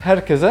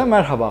Herkese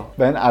merhaba.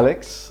 Ben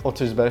Alex,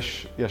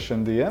 35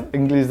 yaşındayım.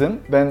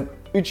 İngilizim. Ben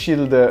 3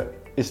 yıldır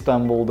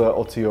İstanbul'da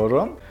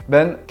oturuyorum.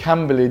 Ben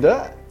Cambly'de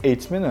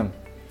eğitmenim.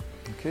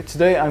 Okay.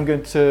 Today I'm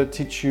going to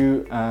teach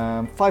you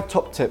 5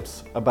 top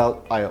tips about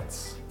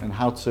IELTS and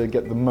how to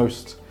get the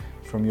most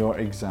from your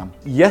exam.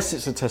 Yes,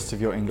 it's a test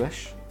of your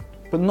English,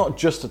 but not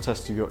just a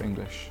test of your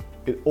English.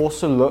 It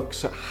also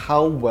looks at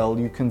how well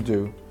you can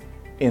do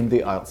in the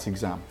IELTS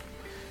exam.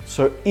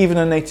 So even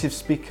a native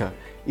speaker,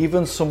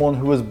 even someone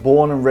who was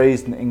born and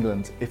raised in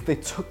England, if they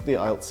took the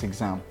IELTS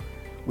exam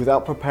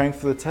without preparing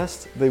for the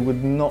test, they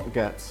would not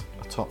get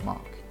a top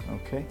mark,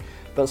 okay?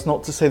 That's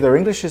not to say their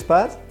English is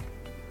bad,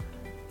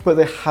 but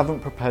they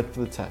haven't prepared for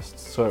the test.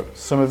 So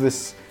some of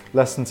this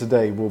lesson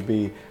today will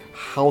be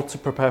how to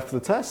prepare for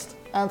the test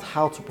and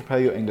how to prepare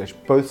your English.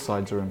 Both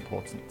sides are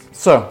important.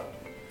 So,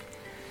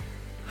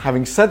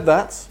 having said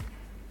that,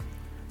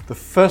 the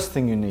first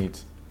thing you need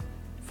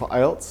for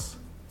IELTS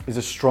is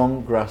a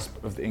strong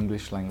grasp of the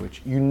English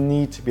language. You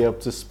need to be able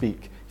to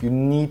speak. You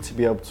need to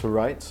be able to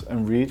write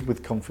and read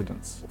with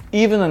confidence.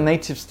 Even a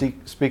native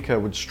speaker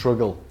would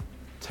struggle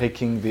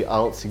taking the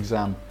IELTS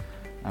exam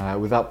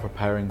without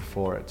preparing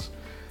for it.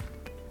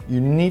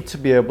 You need to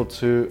be able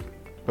to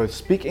both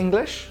speak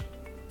English,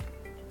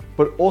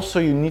 but also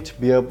you need to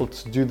be able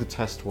to do the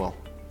test well.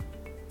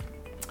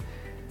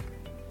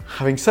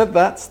 Having said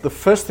that, the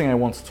first thing I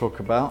want to talk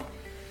about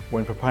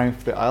when preparing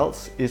for the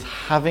IELTS is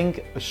having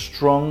a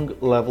strong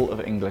level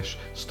of English,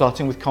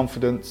 starting with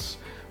confidence,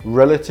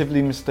 relatively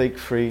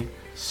mistake-free,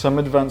 some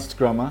advanced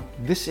grammar.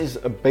 This is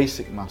a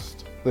basic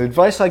must. The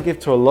advice I give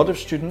to a lot of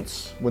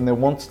students when they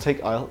want to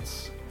take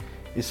IELTS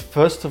is,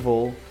 first of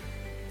all,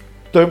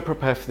 don't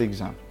prepare for the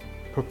exam.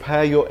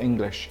 Prepare your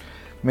English.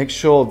 Make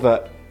sure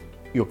that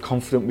you're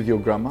confident with your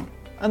grammar,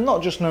 and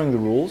not just knowing the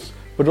rules,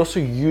 but also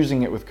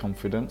using it with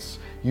confidence,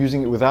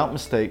 using it without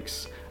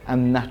mistakes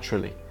and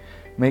naturally.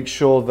 Make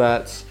sure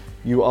that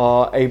you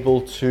are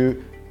able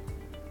to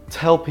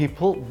tell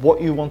people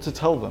what you want to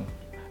tell them.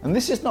 And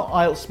this is not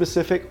IELTS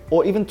specific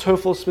or even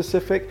TOEFL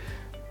specific,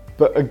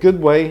 but a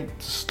good way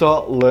to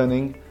start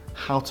learning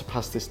how to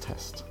pass this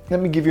test.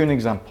 Let me give you an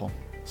example,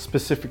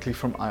 specifically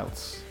from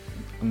IELTS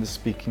and the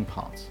speaking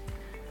part.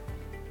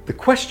 The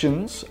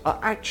questions are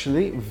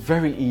actually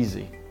very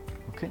easy.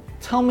 Okay?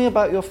 Tell me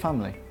about your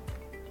family.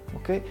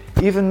 Okay?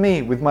 Even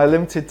me, with my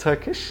limited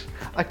Turkish,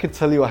 I could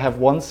tell you I have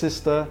one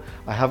sister,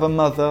 I have a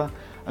mother,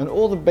 and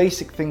all the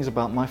basic things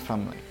about my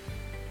family.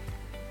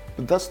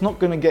 But that's not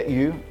going to get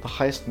you the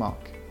highest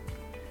mark.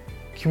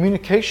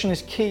 Communication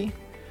is key,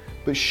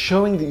 but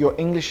showing that your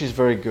English is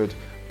very good,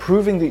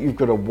 proving that you've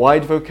got a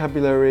wide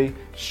vocabulary,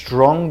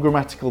 strong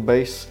grammatical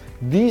base,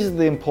 these are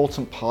the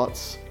important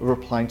parts of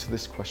replying to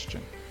this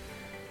question.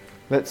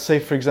 Let's say,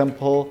 for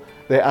example,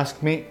 they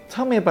ask me,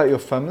 tell me about your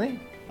family.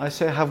 I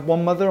say I have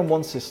one mother and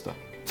one sister.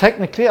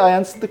 Technically, I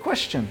answered the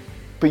question,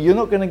 but you're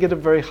not going to get a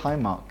very high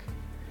mark.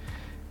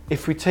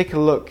 If we take a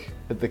look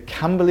at the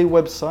Cambly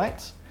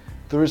website,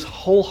 there is a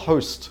whole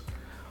host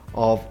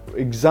of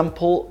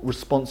example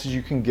responses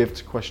you can give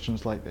to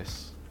questions like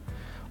this.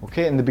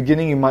 Okay, in the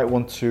beginning, you might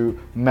want to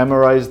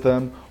memorize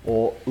them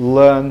or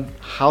learn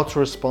how to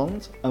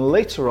respond, and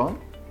later on,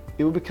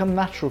 it will become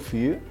natural for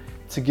you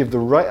to give the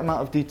right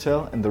amount of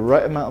detail and the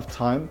right amount of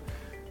time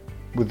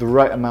with the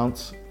right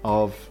amount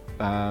of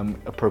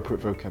appropriate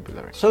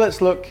vocabulary. So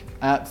let's look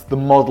at the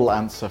model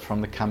answer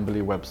from the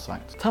Cambly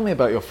website. Tell me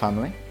about your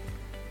family.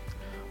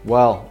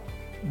 Well,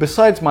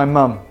 besides my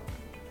mum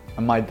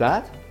and my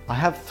dad, I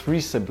have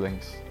 3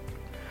 siblings.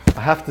 I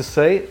have to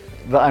say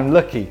that I'm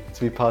lucky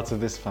to be part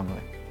of this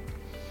family.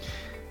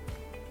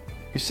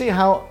 You see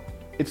how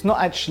it's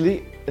not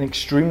actually an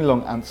extremely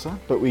long answer,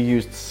 but we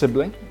used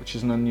sibling, which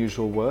is an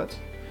unusual word.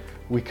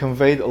 We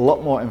conveyed a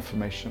lot more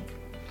information.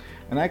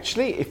 And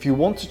actually, if you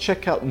want to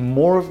check out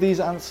more of these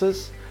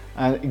answers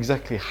and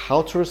exactly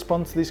how to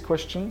respond to these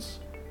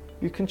questions,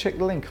 you can check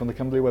the link on the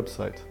Cambly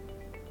website.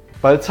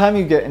 By the time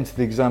you get into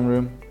the exam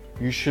room,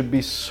 you should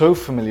be so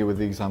familiar with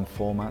the exam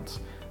format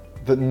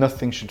that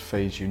nothing should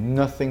faze you,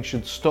 nothing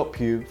should stop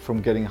you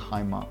from getting a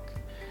high mark.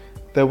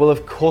 There will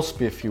of course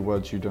be a few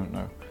words you don't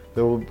know.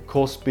 There will of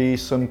course be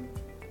some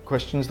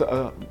questions that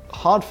are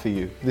hard for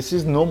you. This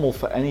is normal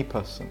for any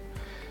person.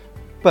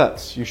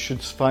 But you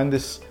should find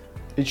this,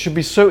 it should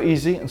be so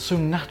easy and so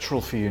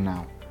natural for you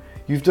now.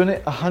 You've done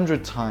it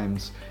 100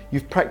 times.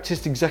 You've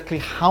practiced exactly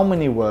how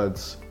many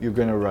words you're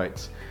going to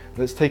write.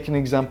 Let's take an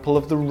example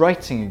of the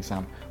writing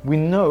exam. We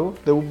know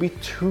there will be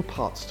 2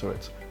 parts to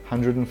it,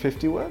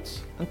 150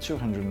 words and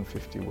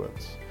 250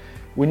 words.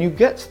 When you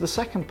get to the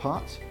second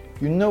part,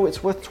 you know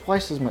it's worth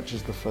twice as much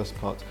as the first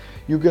part.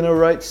 You're going to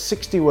write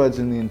 60 words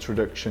in the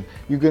introduction.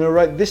 You're going to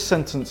write this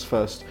sentence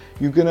first.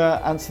 You're going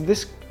to answer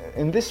this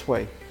in this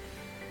way.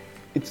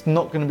 It's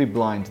not going to be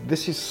blind.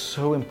 This is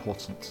so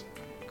important.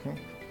 Okay?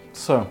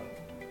 So,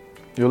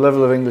 your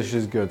level of English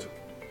is good.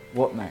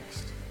 What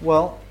next?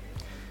 Well,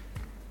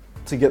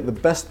 to get the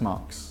best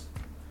marks,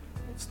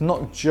 it's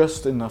not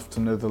just enough to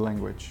know the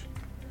language.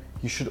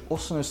 You should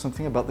also know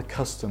something about the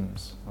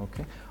customs,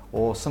 okay?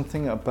 Or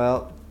something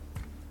about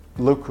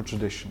local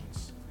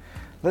traditions.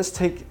 Let's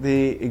take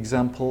the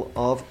example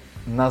of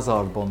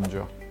Nazar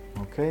Boncu,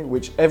 okay,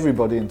 which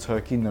everybody in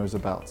Turkey knows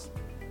about,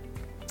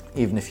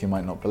 even if you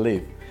might not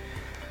believe.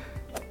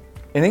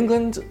 In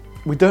England,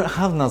 we don't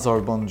have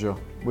Nazar Boncu.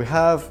 We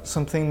have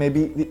something,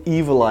 maybe the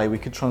evil eye. We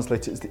could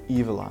translate it as the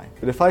evil eye.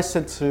 But if I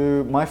said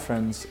to my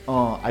friends,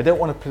 oh, I don't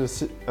want to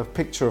put a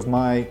picture of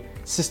my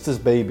sister's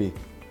baby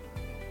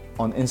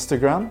on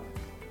Instagram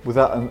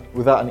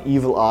without an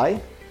evil eye,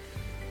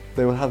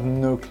 they will have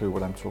no clue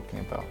what I'm talking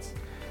about.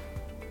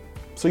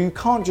 So you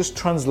can't just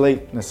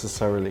translate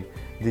necessarily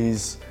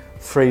these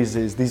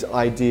phrases, these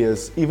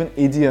ideas, even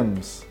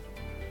idioms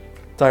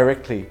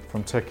directly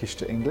from Turkish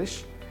to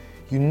English.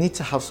 You need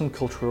to have some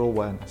cultural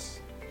awareness.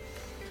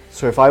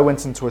 So if I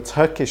went into a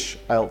Turkish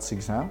IELTS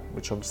exam,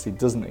 which obviously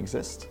doesn't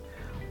exist,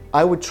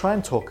 I would try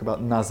and talk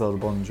about Nazar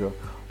Boncu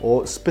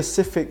or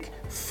specific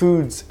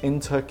foods in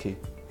Turkey.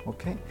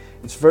 Okay?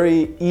 It's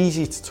very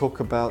easy to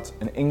talk about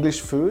an English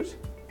food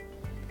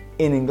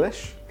in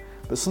English,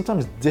 but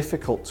sometimes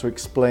difficult to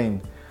explain.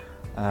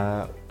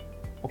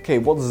 Okay,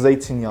 what's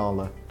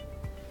zeytinyağlı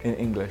in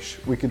English?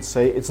 We could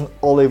say it's an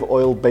olive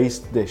oil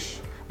based dish,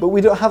 but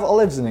we don't have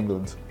olives in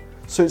England.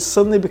 So it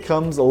suddenly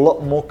becomes a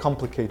lot more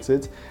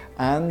complicated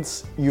and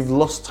you've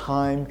lost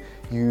time,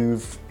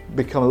 you've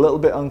become a little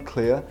bit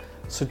unclear.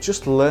 So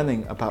just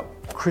learning about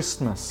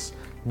Christmas,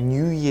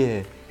 New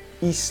Year,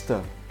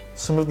 Easter,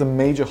 some of the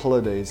major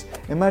holidays.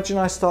 Imagine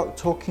I start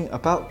talking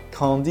about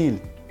Kandil,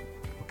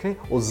 okay,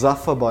 or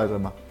Zafer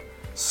Bayramı.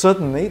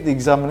 Suddenly the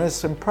examiner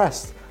is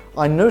impressed.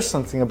 I know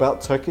something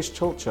about Turkish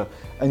culture,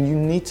 and you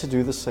need to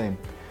do the same.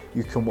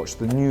 You can watch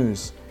the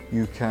news,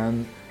 you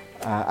can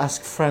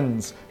ask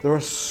friends. There are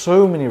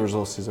so many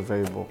resources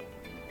available,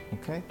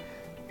 okay?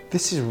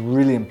 This is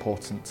really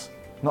important.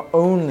 Not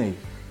only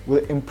will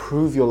it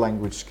improve your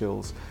language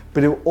skills,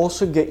 but it will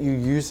also get you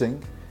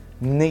using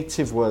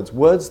native words,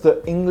 words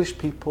that English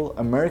people,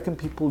 American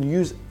people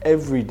use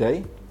every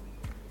day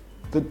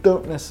that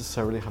don't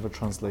necessarily have a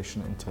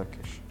translation in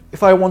Turkish.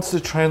 If I wanted to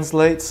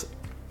translate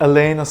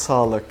Elena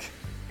Sağlık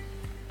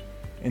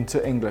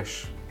into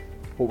English,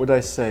 what would I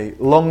say?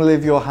 Long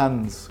live your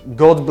hands.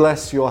 God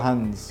bless your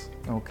hands.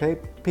 Okay?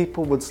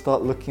 People would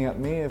start looking at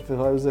me if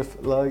I was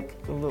like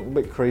a little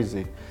bit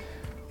crazy.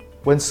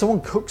 When someone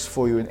cooks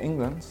for you in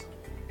England,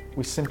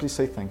 we simply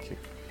say thank you.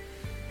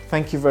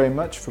 Thank you very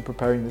much for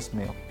preparing this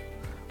meal.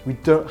 We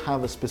don't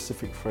have a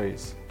specific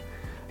phrase.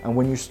 And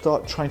when you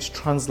start trying to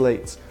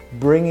translate,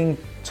 bringing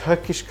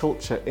Turkish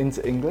culture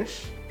into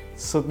English,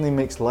 suddenly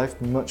makes life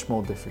much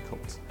more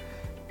difficult.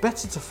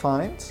 Better to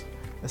find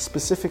a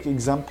specific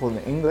example in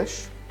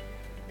English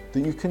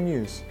that you can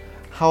use.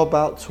 How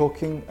about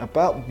talking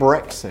about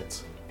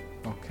Brexit?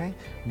 Okay,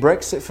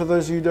 Brexit, for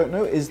those of you who don't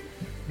know, is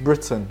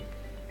Britain,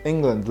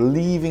 England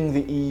leaving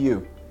the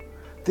EU.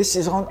 This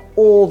is on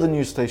all the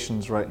news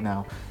stations right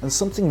now, and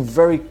something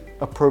very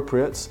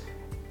appropriate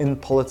in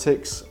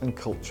politics and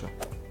culture.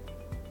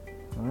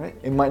 All right,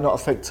 it might not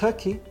affect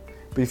Turkey,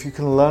 but if you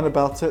can learn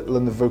about it,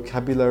 learn the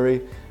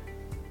vocabulary,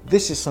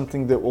 this is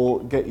something that will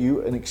get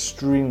you an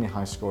extremely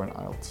high score in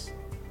IELTS.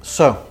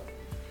 So,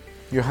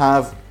 you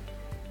have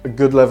a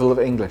good level of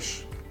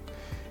English.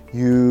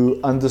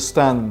 You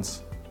understand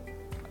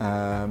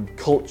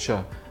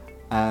culture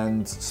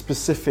and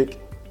specific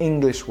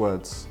English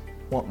words.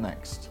 What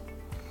next?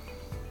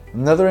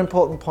 Another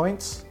important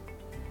point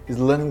is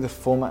learning the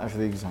format of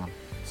the exam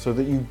so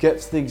that you get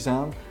to the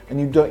exam and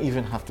you don't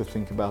even have to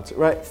think about it.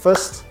 Right,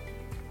 first,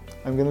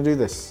 I'm going to do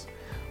this.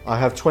 I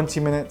have 20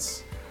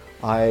 minutes.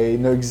 I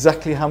know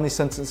exactly how many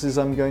sentences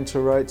I'm going to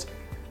write.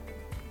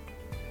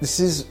 This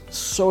is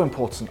so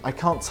important. I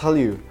can't tell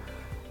you.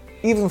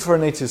 Even for a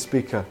native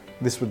speaker,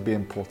 this would be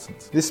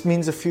important. This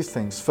means a few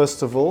things.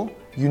 First of all,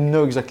 you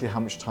know exactly how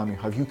much time you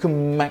have. You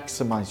can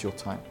maximize your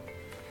time.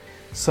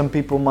 Some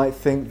people might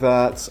think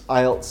that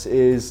IELTS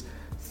is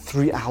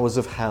 3 hours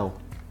of hell,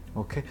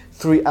 okay?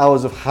 3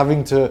 hours of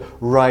having to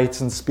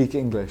write and speak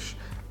English.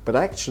 But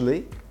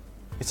actually,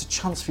 it's a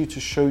chance for you to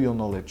show your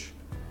knowledge,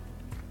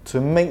 to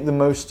make the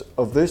most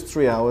of those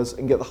 3 hours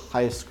and get the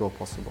highest score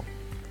possible.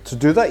 To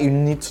do that, you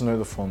need to know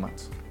the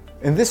format.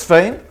 In this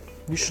vein,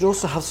 you should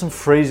also have some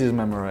phrases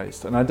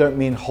memorized. And I don't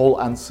mean whole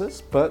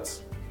answers, but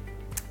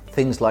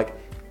things like,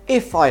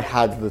 if I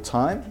had the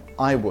time,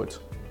 I would.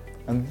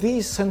 And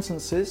these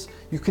sentences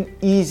you can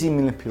easily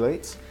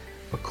manipulate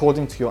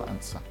according to your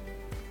answer.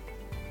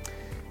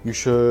 You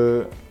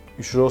should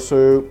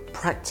also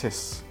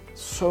practice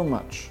so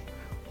much.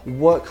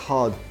 Work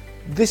hard.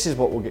 This is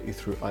what will get you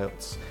through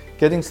IELTS.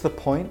 Getting to the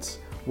point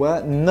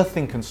where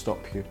nothing can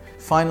stop you.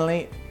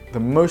 Finally, the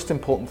most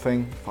important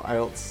thing for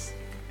IELTS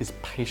is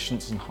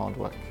patience and hard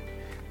work.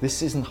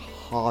 This is a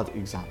hard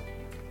exam.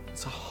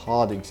 It's a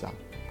hard exam.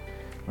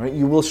 Right?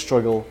 You will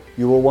struggle,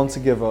 you will want to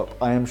give up,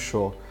 I am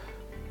sure,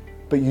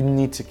 but you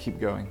need to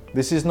keep going.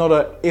 This is not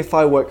a, if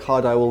I work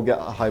hard, I will get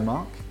a high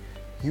mark.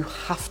 You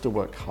have to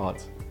work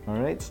hard, all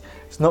right?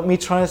 It's not me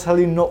trying to tell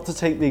you not to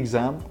take the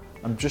exam,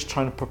 I'm just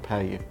trying to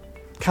prepare you.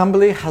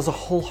 Cambly has a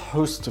whole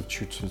host of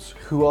tutors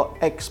who are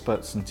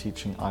experts in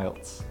teaching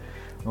IELTS.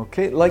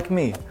 Okay, like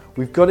me,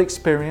 we've got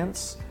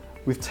experience,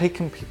 We've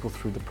taken people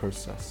through the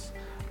process.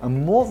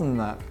 And more than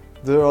that,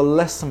 there are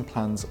lesson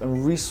plans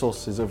and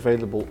resources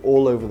available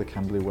all over the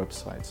Cambly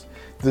website.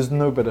 There's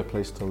no better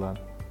place to learn.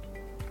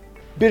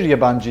 Bir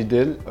yabancı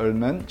dil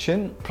öğrenmen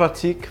için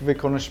pratik ve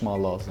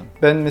konuşma lazım.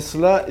 Ben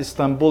mesela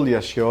İstanbul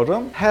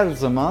yaşıyorum. Her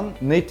zaman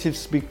native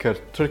speaker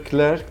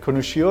Türkler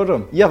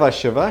konuşuyorum.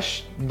 Yavaş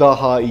yavaş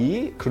daha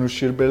iyi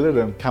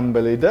konuşabilirim.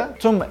 Cambly'de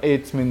tüm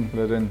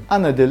eğitimlerin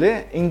ana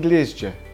dili İngilizce.